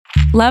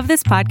Love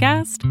this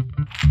podcast?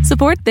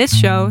 Support this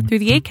show through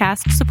the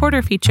Acast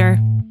supporter feature.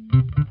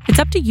 It's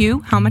up to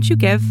you how much you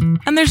give,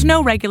 and there's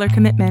no regular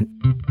commitment.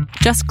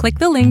 Just click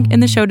the link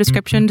in the show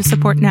description to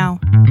support now.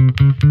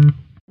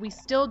 We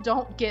still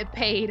don't get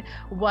paid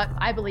what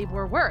I believe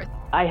we're worth.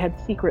 I had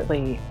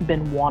secretly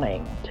been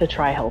wanting to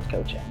try health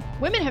coaching.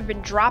 Women have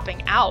been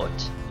dropping out.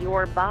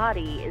 Your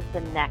body is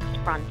the next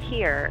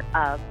frontier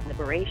of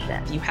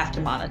liberation. You have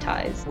to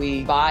monetize.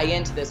 We buy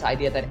into this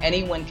idea that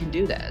anyone can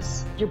do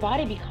this. Your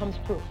body becomes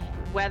proof.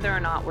 Whether or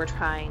not we're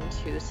trying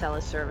to sell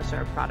a service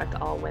or a product,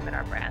 all women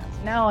are brands.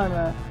 Now I'm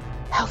a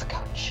health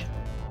coach.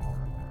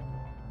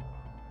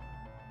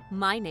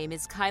 My name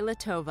is Kyla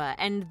Tova,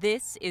 and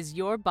this is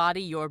Your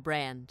Body, Your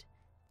Brand.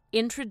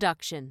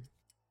 Introduction.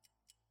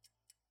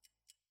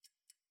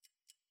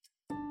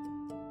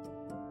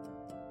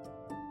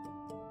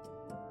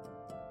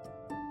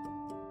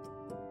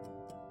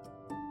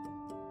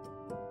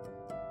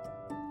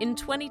 In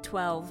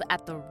 2012,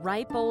 at the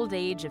ripe old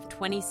age of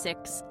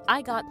 26,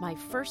 I got my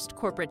first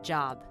corporate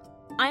job.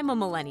 I'm a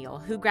millennial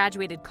who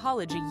graduated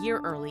college a year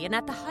early and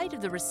at the height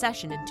of the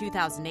recession in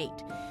 2008.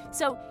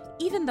 So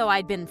even though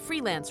I'd been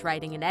freelance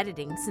writing and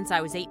editing since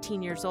I was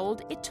 18 years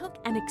old, it took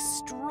an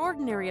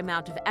extraordinary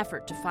amount of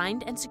effort to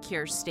find and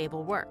secure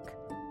stable work.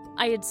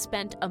 I had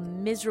spent a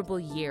miserable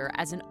year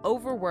as an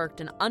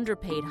overworked and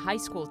underpaid high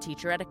school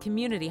teacher at a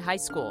community high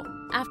school.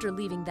 After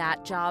leaving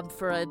that job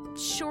for a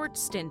short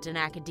stint in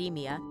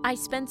academia, I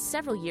spent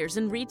several years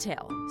in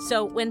retail.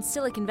 So when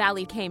Silicon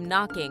Valley came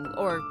knocking,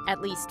 or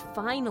at least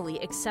finally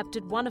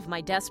accepted one of my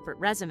desperate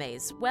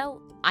resumes,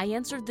 well, I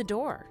answered the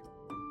door.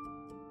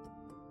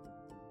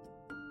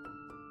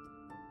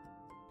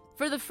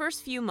 For the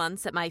first few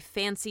months at my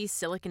fancy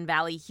Silicon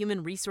Valley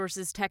human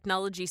resources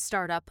technology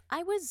startup,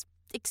 I was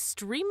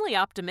extremely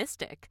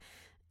optimistic.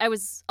 I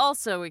was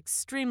also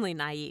extremely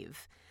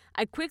naive.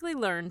 I quickly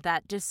learned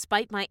that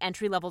despite my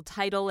entry-level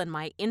title and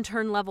my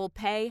intern-level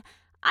pay,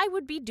 I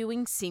would be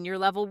doing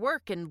senior-level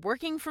work and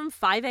working from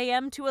 5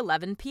 a.m. to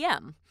 11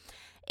 p.m.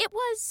 It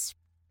was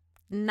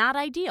not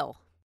ideal.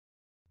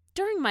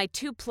 During my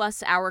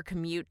 2+ hour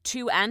commute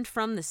to and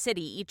from the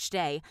city each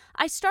day,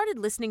 I started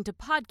listening to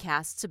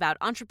podcasts about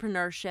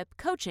entrepreneurship,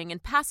 coaching,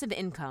 and passive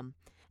income.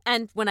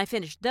 And when I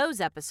finished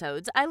those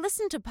episodes, I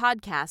listened to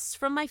podcasts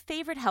from my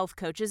favorite health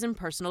coaches and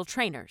personal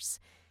trainers.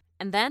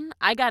 And then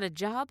I got a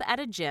job at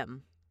a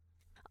gym.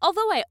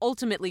 Although I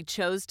ultimately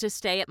chose to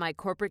stay at my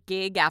corporate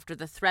gig after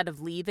the threat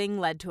of leaving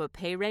led to a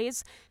pay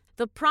raise,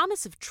 the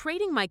promise of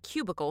trading my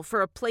cubicle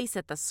for a place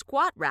at the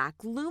squat rack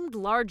loomed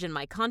large in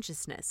my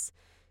consciousness.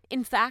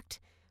 In fact,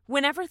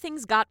 whenever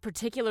things got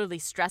particularly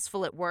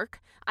stressful at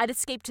work, I'd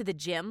escape to the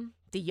gym,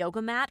 the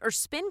yoga mat, or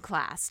spin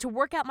class to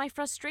work out my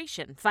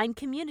frustration, find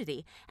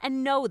community,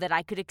 and know that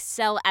I could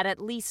excel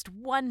at least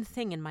one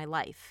thing in my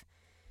life.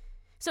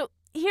 So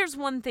here's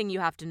one thing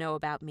you have to know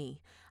about me.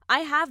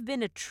 I have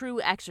been a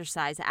true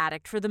exercise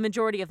addict for the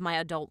majority of my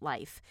adult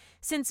life.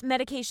 Since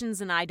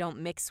medications and I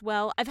don't mix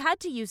well, I've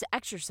had to use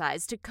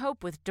exercise to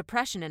cope with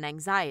depression and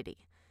anxiety.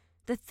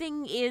 The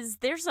thing is,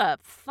 there's a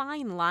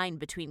fine line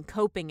between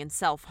coping and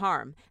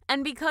self-harm,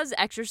 and because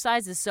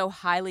exercise is so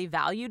highly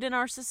valued in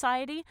our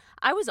society,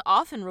 I was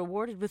often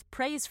rewarded with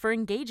praise for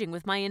engaging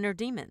with my inner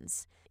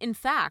demons. In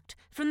fact,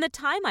 from the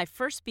time I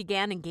first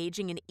began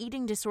engaging in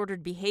eating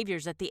disordered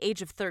behaviors at the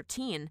age of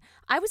 13,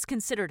 I was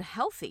considered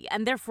healthy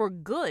and therefore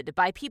good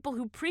by people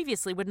who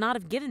previously would not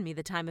have given me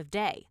the time of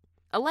day.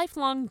 A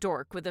lifelong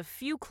dork with a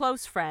few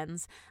close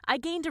friends, I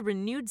gained a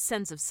renewed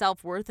sense of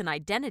self-worth and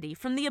identity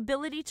from the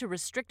ability to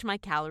restrict my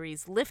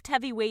calories, lift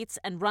heavy weights,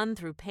 and run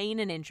through pain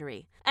and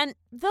injury. And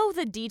though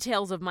the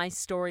details of my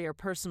story are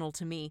personal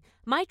to me,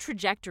 my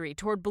trajectory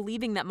toward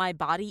believing that my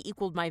body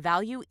equaled my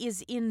value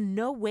is in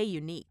no way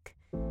unique.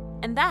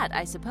 And that,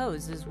 I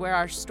suppose, is where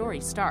our story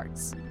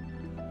starts.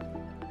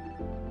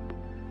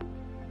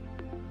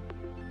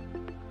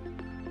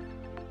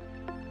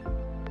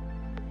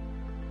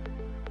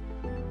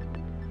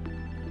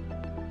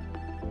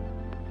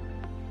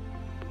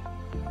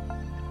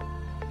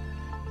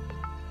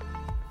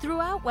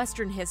 Throughout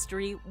Western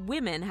history,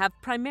 women have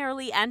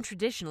primarily and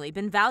traditionally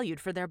been valued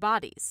for their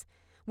bodies.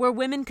 Where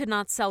women could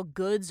not sell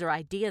goods or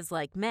ideas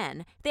like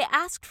men, they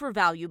asked for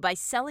value by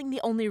selling the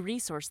only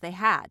resource they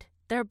had,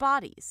 their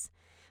bodies.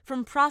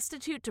 From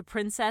prostitute to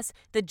princess,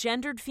 the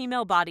gendered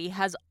female body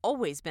has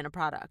always been a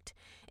product.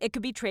 It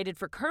could be traded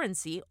for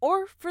currency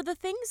or for the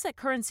things that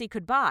currency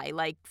could buy,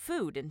 like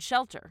food and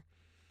shelter.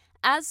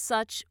 As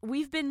such,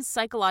 we've been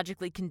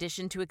psychologically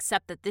conditioned to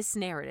accept that this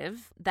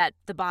narrative, that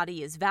the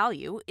body is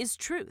value, is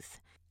truth.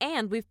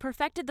 And we've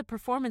perfected the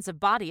performance of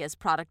body as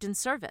product and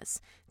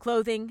service.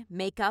 Clothing,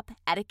 makeup,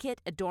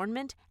 etiquette,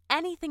 adornment,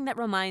 anything that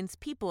reminds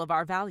people of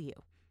our value.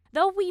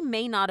 Though we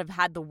may not have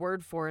had the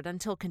word for it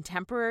until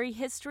contemporary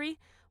history,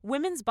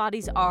 women's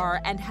bodies are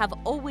and have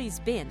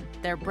always been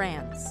their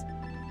brands.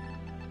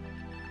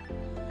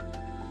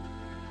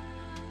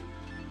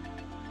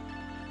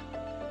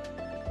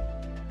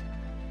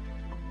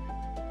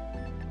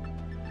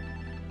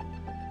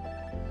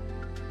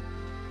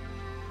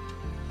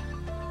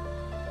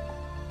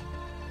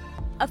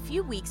 A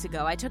few weeks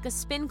ago, I took a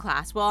spin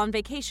class while on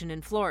vacation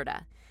in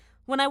Florida.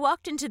 When I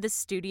walked into the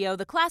studio,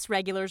 the class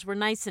regulars were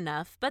nice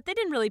enough, but they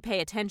didn't really pay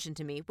attention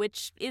to me,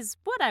 which is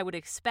what I would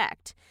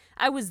expect.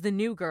 I was the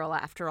new girl,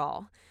 after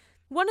all.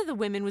 One of the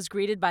women was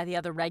greeted by the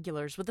other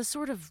regulars with a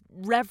sort of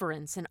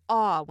reverence and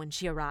awe when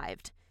she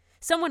arrived.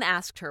 Someone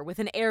asked her with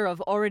an air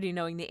of already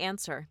knowing the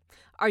answer,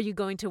 "Are you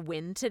going to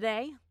win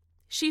today?"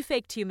 She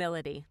faked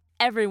humility.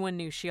 Everyone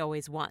knew she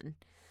always won.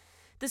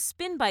 The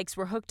spin bikes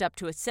were hooked up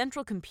to a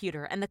central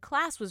computer, and the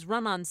class was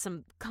run on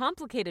some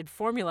complicated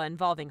formula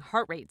involving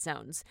heart rate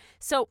zones.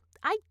 So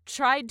I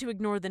tried to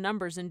ignore the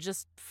numbers and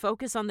just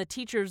focus on the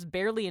teacher's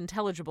barely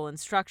intelligible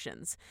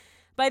instructions.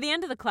 By the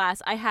end of the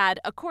class, I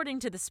had, according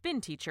to the spin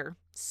teacher,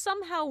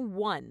 somehow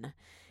won.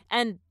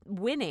 And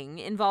winning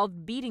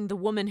involved beating the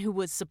woman who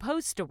was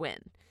supposed to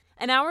win.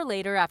 An hour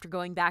later, after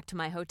going back to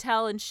my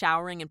hotel and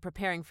showering and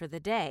preparing for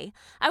the day,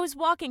 I was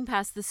walking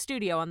past the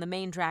studio on the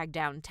main drag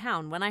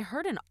downtown when I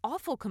heard an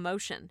awful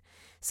commotion.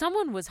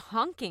 Someone was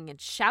honking and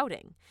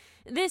shouting.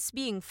 This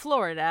being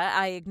Florida,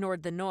 I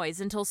ignored the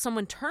noise until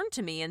someone turned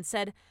to me and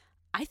said,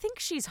 "I think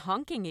she's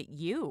honking at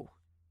you."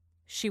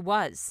 She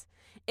was.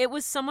 It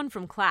was someone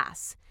from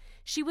class.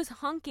 She was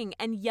honking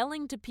and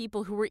yelling to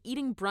people who were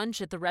eating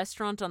brunch at the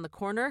restaurant on the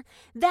corner,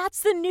 "That's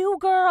the new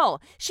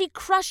girl! She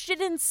crushed it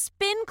in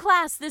spin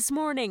class this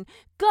morning!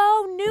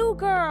 Go, new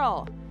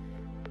girl!"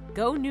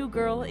 Go, new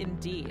girl,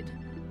 indeed.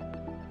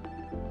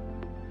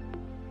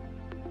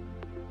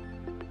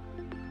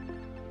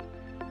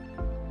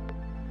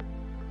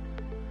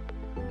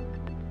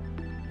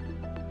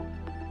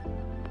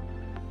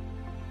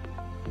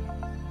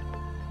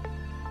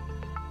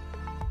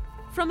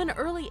 From an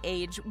early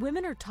age,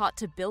 women are taught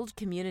to build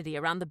community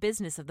around the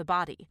business of the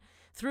body.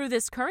 Through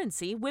this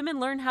currency, women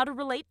learn how to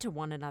relate to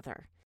one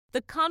another.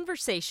 The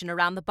conversation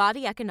around the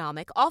body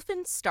economic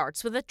often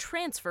starts with a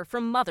transfer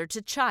from mother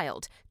to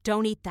child.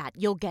 "Don't eat that,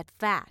 you'll get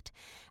fat."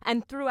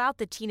 And throughout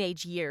the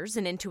teenage years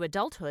and into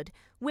adulthood,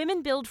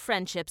 women build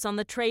friendships on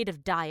the trade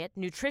of diet,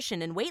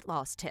 nutrition, and weight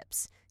loss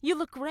tips. "You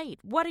look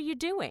great. What are you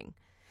doing?"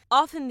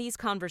 Often these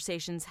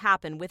conversations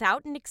happen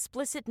without an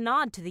explicit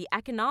nod to the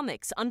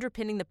economics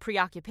underpinning the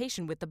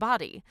preoccupation with the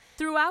body.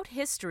 Throughout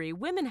history,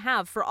 women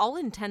have, for all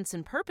intents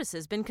and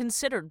purposes, been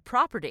considered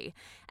property,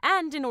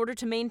 and in order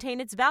to maintain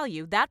its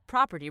value, that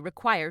property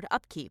required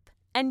upkeep.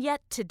 And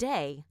yet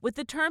today, with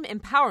the term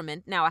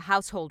empowerment now a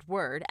household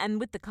word, and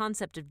with the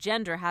concept of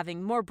gender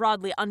having more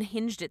broadly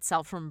unhinged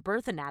itself from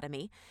birth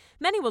anatomy,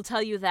 many will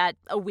tell you that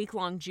a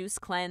week-long juice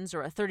cleanse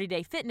or a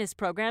 30-day fitness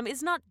program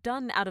is not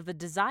done out of a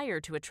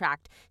desire to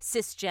attract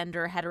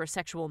cisgender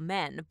heterosexual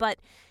men, but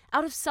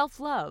out of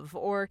self-love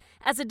or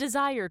as a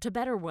desire to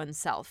better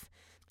oneself.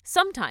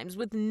 Sometimes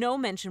with no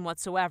mention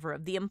whatsoever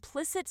of the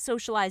implicit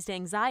socialized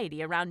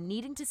anxiety around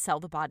needing to sell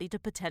the body to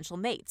potential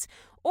mates,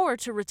 or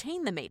to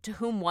retain the mate to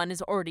whom one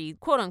has already,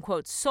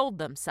 quote-unquote, sold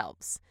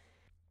themselves.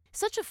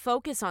 Such a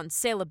focus on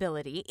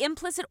saleability,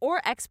 implicit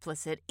or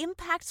explicit,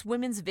 impacts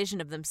women's vision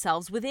of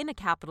themselves within a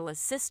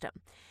capitalist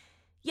system.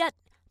 Yet,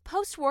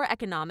 post-war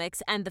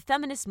economics and the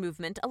feminist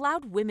movement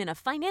allowed women a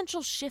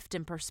financial shift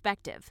in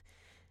perspective.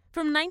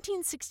 From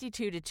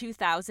 1962 to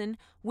 2000,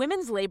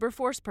 women's labor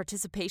force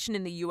participation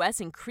in the U.S.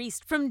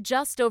 increased from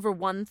just over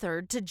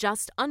 1/3 to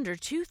just under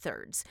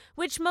 2/3,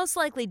 which most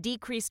likely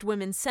decreased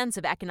women's sense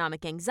of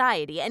economic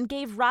anxiety and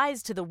gave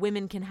rise to the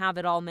women can have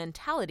it all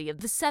mentality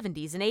of the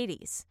 70s and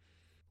 80s.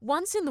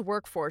 Once in the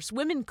workforce,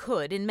 women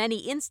could, in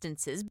many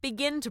instances,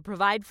 begin to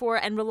provide for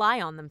and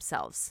rely on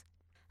themselves.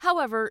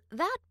 However,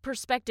 that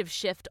perspective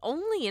shift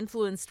only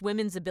influenced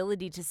women's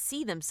ability to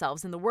see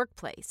themselves in the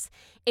workplace.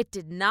 It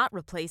did not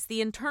replace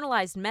the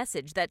internalized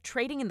message that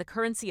trading in the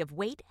currency of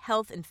weight,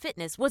 health, and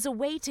fitness was a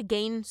way to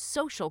gain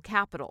social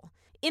capital.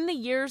 In the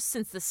years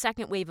since the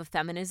second wave of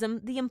feminism,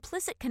 the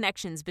implicit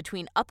connections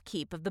between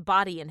upkeep of the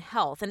body and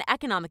health and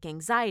economic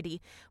anxiety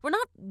were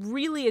not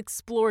really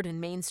explored in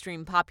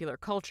mainstream popular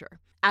culture.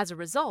 As a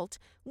result,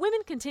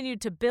 women continued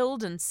to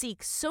build and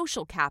seek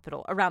social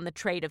capital around the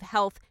trade of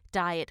health,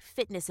 diet,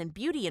 fitness, and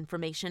beauty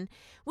information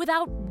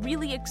without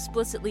really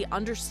explicitly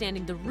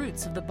understanding the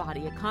roots of the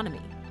body economy.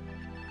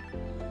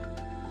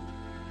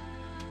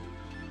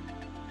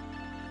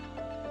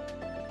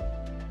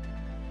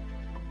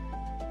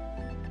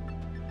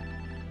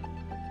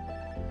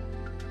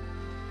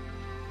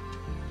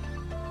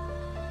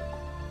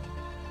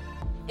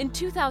 In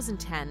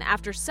 2010,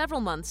 after several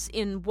months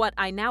in what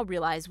I now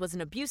realize was an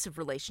abusive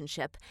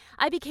relationship,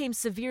 I became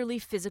severely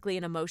physically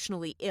and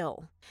emotionally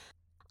ill.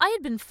 I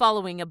had been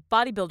following a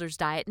bodybuilder's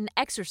diet and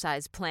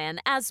exercise plan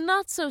as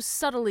not so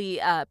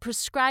subtly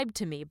prescribed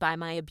to me by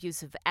my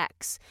abusive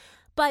ex.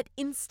 But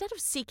instead of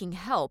seeking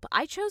help,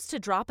 I chose to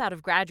drop out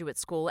of graduate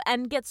school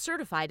and get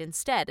certified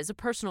instead as a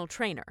personal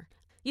trainer.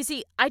 You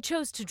see, I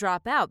chose to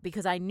drop out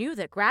because I knew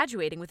that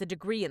graduating with a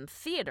degree in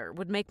theater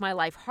would make my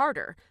life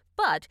harder.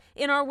 But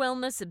in our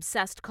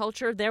wellness-obsessed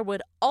culture, there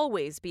would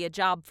always be a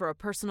job for a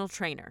personal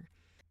trainer.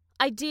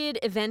 I did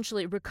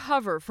eventually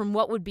recover from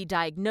what would be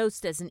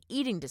diagnosed as an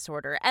eating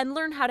disorder and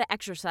learn how to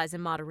exercise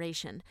in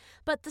moderation,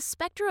 but the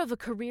specter of a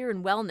career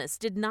in wellness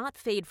did not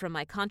fade from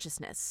my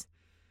consciousness.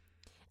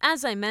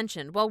 As I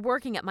mentioned, while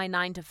working at my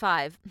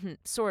 9-to-5,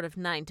 sort of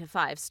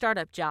 9-to-5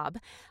 startup job,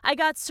 I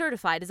got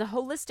certified as a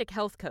holistic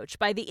health coach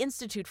by the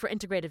Institute for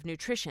Integrative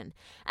Nutrition,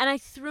 and I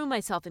threw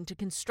myself into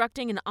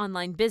constructing an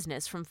online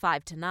business from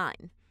 5 to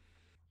 9.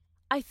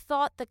 I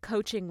thought that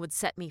coaching would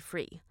set me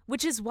free,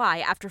 which is why,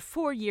 after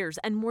 4 years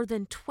and more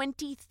than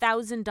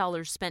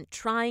 $20,000 spent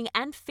trying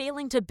and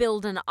failing to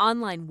build an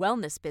online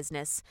wellness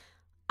business,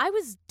 I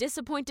was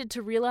disappointed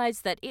to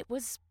realize that it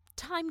was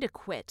time to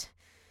quit.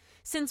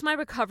 Since my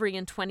recovery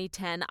in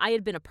 2010, I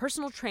had been a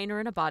personal trainer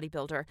and a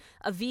bodybuilder,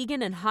 a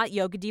vegan and hot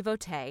yoga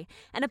devotee,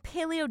 and a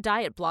paleo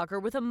diet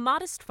blogger with a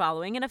modest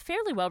following and a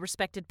fairly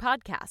well-respected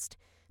podcast.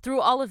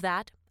 Through all of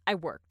that, I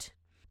worked.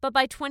 But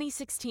by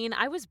 2016,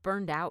 I was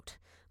burned out.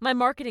 My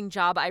marketing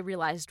job, I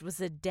realized, was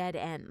a dead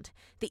end.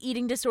 The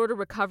eating disorder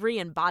recovery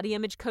and body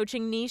image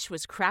coaching niche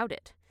was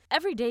crowded.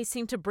 Every day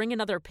seemed to bring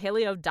another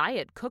paleo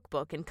diet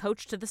cookbook and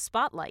coach to the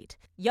spotlight.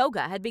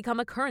 Yoga had become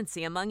a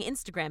currency among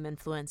Instagram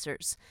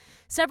influencers.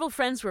 Several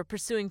friends were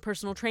pursuing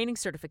personal training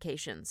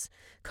certifications.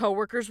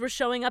 Coworkers were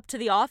showing up to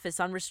the office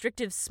on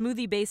restrictive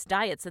smoothie-based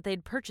diets that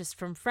they'd purchased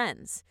from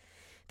friends.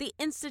 The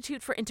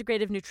Institute for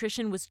Integrative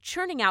Nutrition was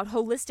churning out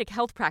holistic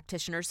health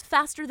practitioners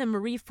faster than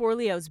Marie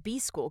Forleo's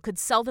B-School could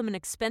sell them an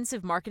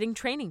expensive marketing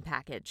training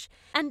package.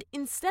 And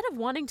instead of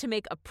wanting to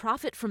make a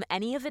profit from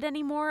any of it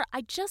anymore,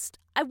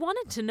 I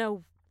wanted to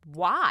know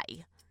why.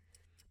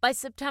 By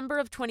September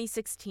of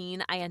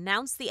 2016, I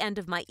announced the end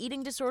of my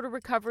eating disorder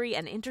recovery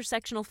and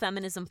intersectional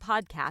feminism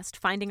podcast,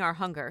 Finding Our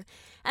Hunger,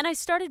 and I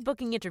started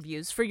booking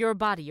interviews for Your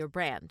Body, Your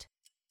Brand.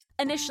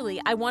 Initially,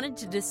 I wanted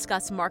to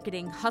discuss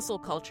marketing, hustle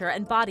culture,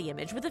 and body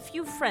image with a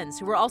few friends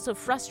who were also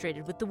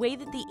frustrated with the way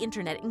that the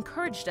internet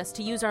encouraged us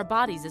to use our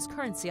bodies as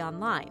currency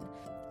online.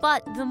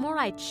 But the more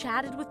I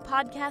chatted with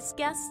podcast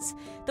guests,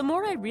 the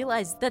more I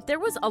realized that there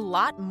was a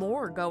lot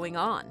more going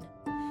on.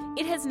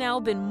 It has now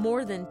been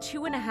more than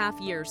 2.5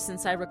 years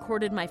since I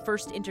recorded my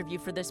first interview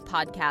for this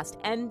podcast,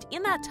 and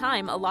in that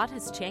time, a lot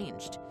has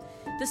changed.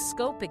 The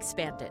scope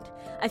expanded.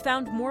 I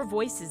found more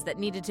voices that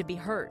needed to be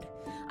heard.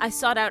 I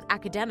sought out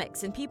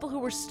academics and people who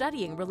were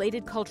studying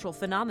related cultural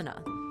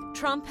phenomena.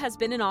 Trump has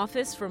been in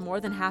office for more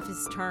than half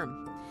his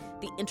term.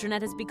 The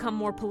internet has become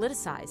more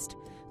politicized.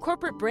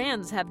 Corporate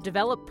brands have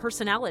developed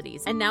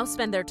personalities and now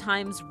spend their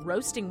times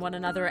roasting one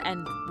another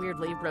and,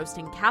 weirdly,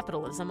 roasting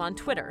capitalism on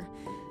Twitter.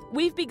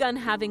 We've begun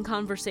having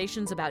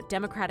conversations about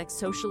democratic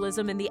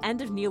socialism and the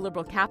end of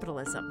neoliberal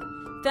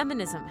capitalism.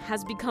 Feminism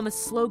has become a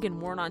slogan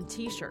worn on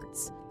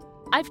t-shirts.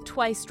 I've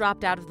twice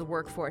dropped out of the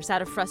workforce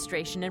out of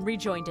frustration and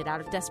rejoined it out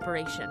of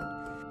desperation.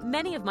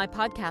 Many of my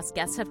podcast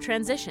guests have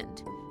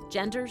transitioned.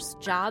 Genders,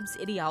 jobs,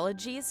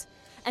 ideologies,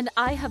 and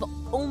I have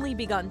only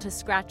begun to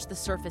scratch the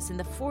surface in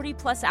the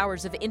 40-plus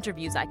hours of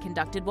interviews I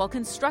conducted while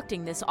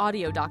constructing this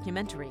audio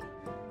documentary.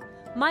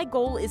 My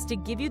goal is to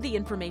give you the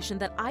information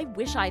that I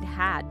wish I'd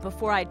had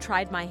before I'd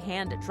tried my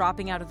hand at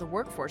dropping out of the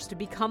workforce to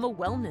become a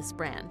wellness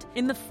brand,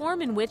 in the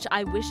form in which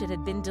I wish it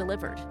had been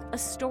delivered, a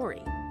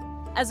story.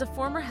 As a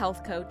former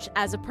health coach,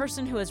 as a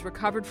person who has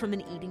recovered from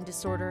an eating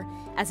disorder,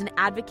 as an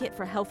advocate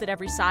for health at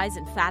every size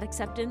and fat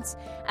acceptance,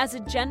 as a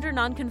gender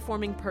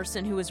nonconforming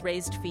person who was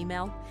raised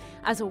female,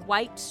 as a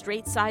white,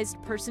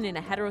 straight-sized person in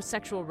a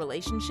heterosexual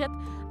relationship,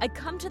 I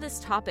come to this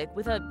topic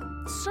with a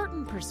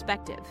certain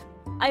perspective.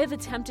 I have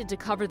attempted to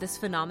cover this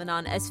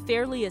phenomenon as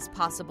fairly as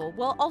possible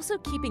while also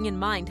keeping in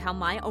mind how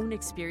my own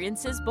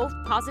experiences, both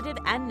positive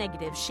and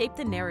negative, shape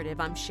the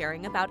narrative I'm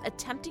sharing about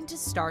attempting to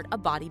start a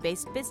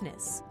body-based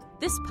business.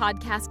 This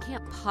podcast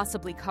can't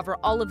possibly cover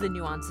all of the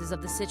nuances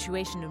of the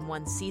situation in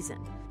one season.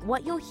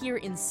 What you'll hear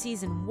in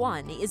Season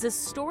 1 is a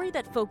story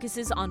that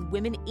focuses on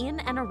women in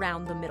and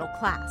around the middle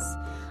class.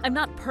 I'm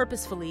not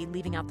purposefully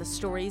leaving out the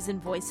stories and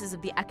voices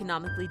of the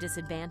economically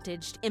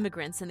disadvantaged,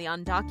 immigrants, and the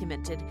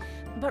undocumented,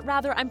 but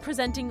rather I'm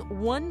presenting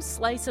one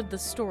slice of the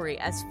story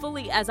as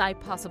fully as I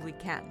possibly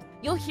can.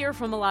 You'll hear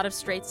from a lot of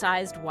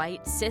straight-sized,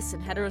 white, cis,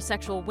 and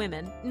heterosexual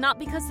women, not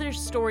because their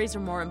stories are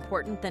more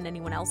important than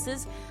anyone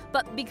else's,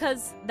 but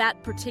because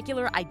that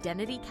particular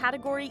identity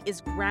category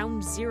is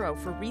ground zero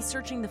for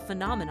researching the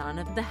phenomenon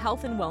of the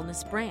health and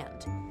wellness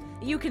brand.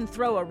 You can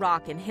throw a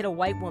rock and hit a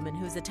white woman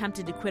who's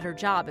attempted to quit her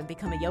job and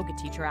become a yoga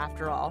teacher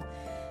after all.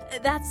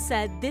 That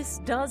said, this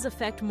does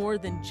affect more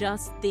than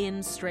just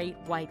thin, straight,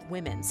 white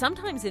women,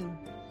 sometimes in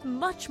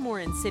much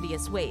more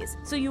insidious ways.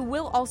 So you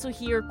will also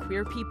hear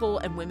queer people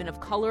and women of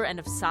color and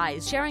of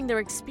size sharing their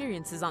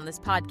experiences on this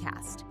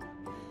podcast.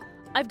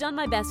 I've done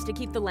my best to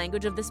keep the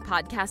language of this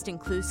podcast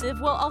inclusive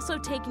while also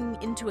taking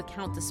into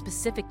account the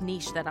specific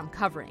niche that I'm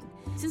covering.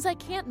 Since I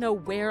can't know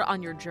where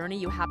on your journey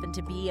you happen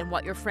to be and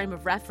what your frame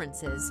of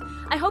reference is,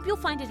 I hope you'll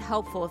find it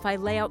helpful if I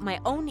lay out my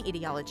own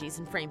ideologies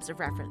and frames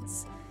of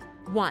reference.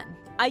 1.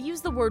 I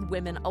use the word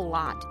women a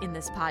lot in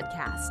this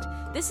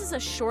podcast. This is a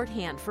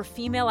shorthand for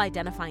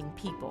female-identifying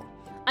people.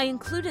 I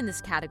include in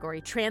this category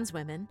trans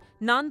women,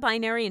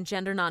 non-binary and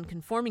gender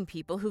non-conforming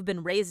people who've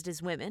been raised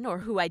as women or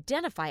who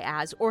identify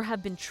as or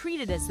have been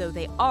treated as though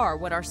they are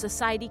what our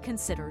society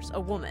considers a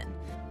woman.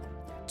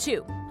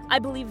 2. I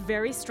believe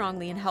very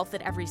strongly in health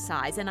at every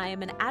size, and I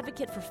am an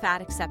advocate for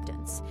fat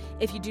acceptance.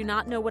 If you do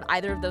not know what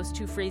either of those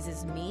two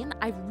phrases mean,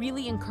 I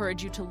really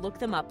encourage you to look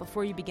them up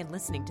before you begin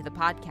listening to the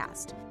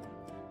podcast.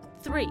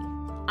 3.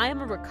 I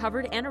am a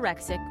recovered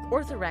anorexic,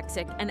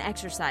 orthorexic, and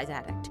exercise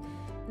addict.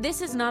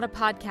 This is not a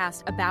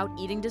podcast about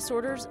eating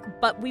disorders,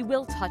 but we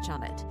will touch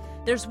on it.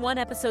 There's one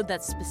episode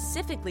that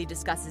specifically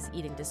discusses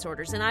eating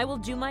disorders, and I will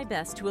do my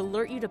best to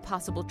alert you to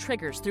possible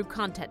triggers through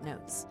content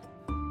notes.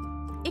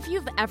 If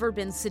you've ever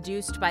been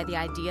seduced by the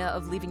idea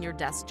of leaving your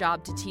desk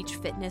job to teach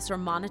fitness or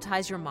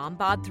monetize your mom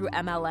bod through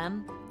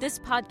MLM, this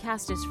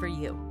podcast is for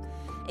you.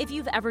 If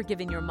you've ever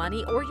given your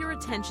money or your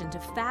attention to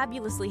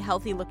fabulously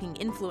healthy-looking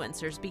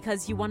influencers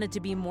because you wanted to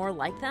be more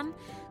like them,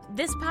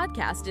 this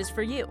podcast is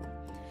for you.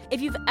 If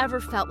you've ever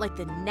felt like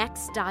the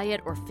next diet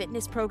or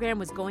fitness program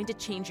was going to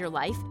change your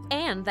life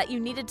and that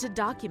you needed to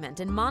document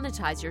and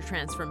monetize your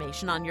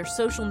transformation on your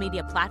social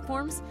media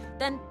platforms,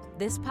 then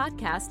this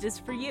podcast is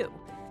for you.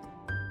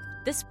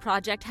 This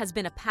project has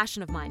been a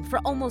passion of mine for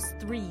almost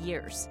 3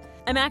 years.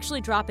 I'm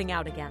actually dropping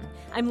out again.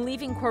 I'm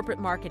leaving corporate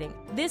marketing.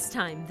 This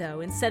time, though,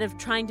 instead of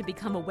trying to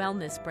become a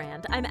wellness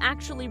brand, I'm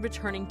actually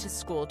returning to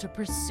school to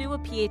pursue a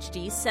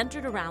PhD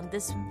centered around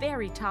this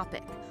very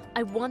topic.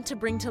 I want to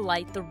bring to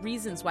light the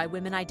reasons why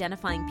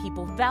women-identifying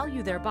people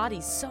value their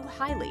bodies so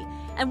highly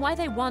and why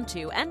they want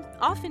to, and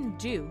often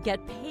do,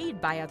 get paid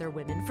by other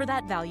women for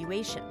that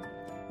valuation.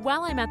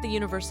 While I'm at the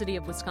University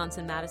of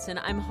Wisconsin-Madison,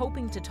 I'm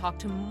hoping to talk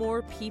to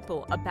more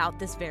people about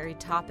this very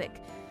topic.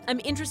 I'm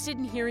interested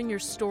in hearing your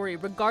story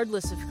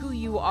regardless of who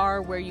you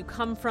are, where you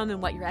come from, and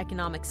what your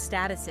economic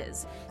status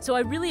is. So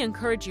I really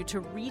encourage you to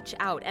reach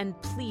out and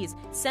please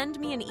send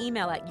me an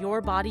email at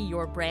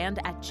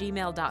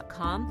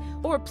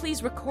yourbodyyourbrand@gmail.com, or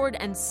please record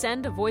and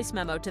send a voice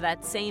memo to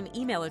that same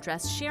email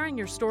address sharing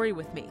your story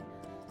with me.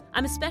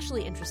 I'm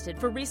especially interested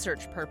for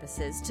research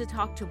purposes to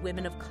talk to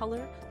women of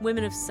color,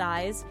 women of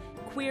size,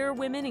 queer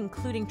women,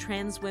 including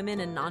trans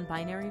women and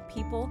non-binary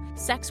people,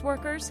 sex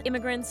workers,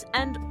 immigrants,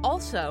 and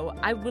also,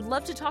 I would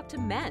love to talk to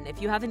men. If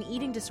you have an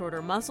eating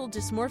disorder, muscle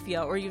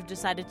dysmorphia, or you've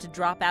decided to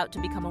drop out to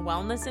become a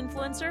wellness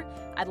influencer,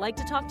 I'd like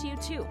to talk to you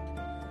too.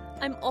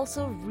 I'm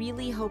also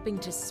really hoping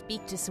to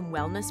speak to some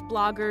wellness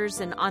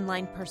bloggers and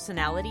online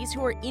personalities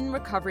who are in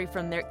recovery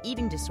from their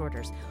eating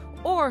disorders,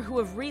 or who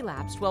have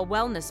relapsed while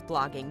wellness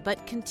blogging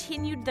but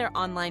continued their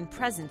online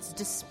presence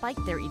despite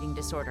their eating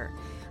disorder.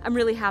 I'm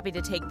really happy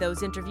to take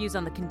those interviews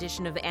on the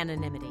condition of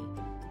anonymity.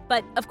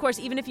 But, of course,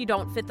 even if you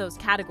don't fit those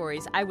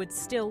categories, I would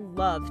still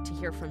love to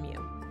hear from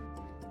you.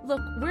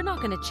 Look, we're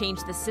not going to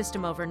change the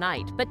system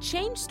overnight, but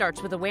change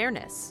starts with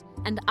awareness.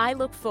 And I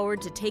look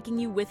forward to taking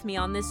you with me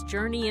on this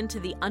journey into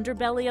the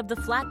underbelly of the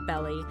flat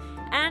belly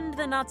and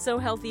the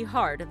not-so-healthy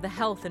heart of the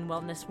health and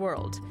wellness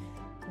world.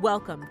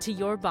 Welcome to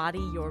Your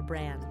Body, Your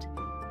Brand.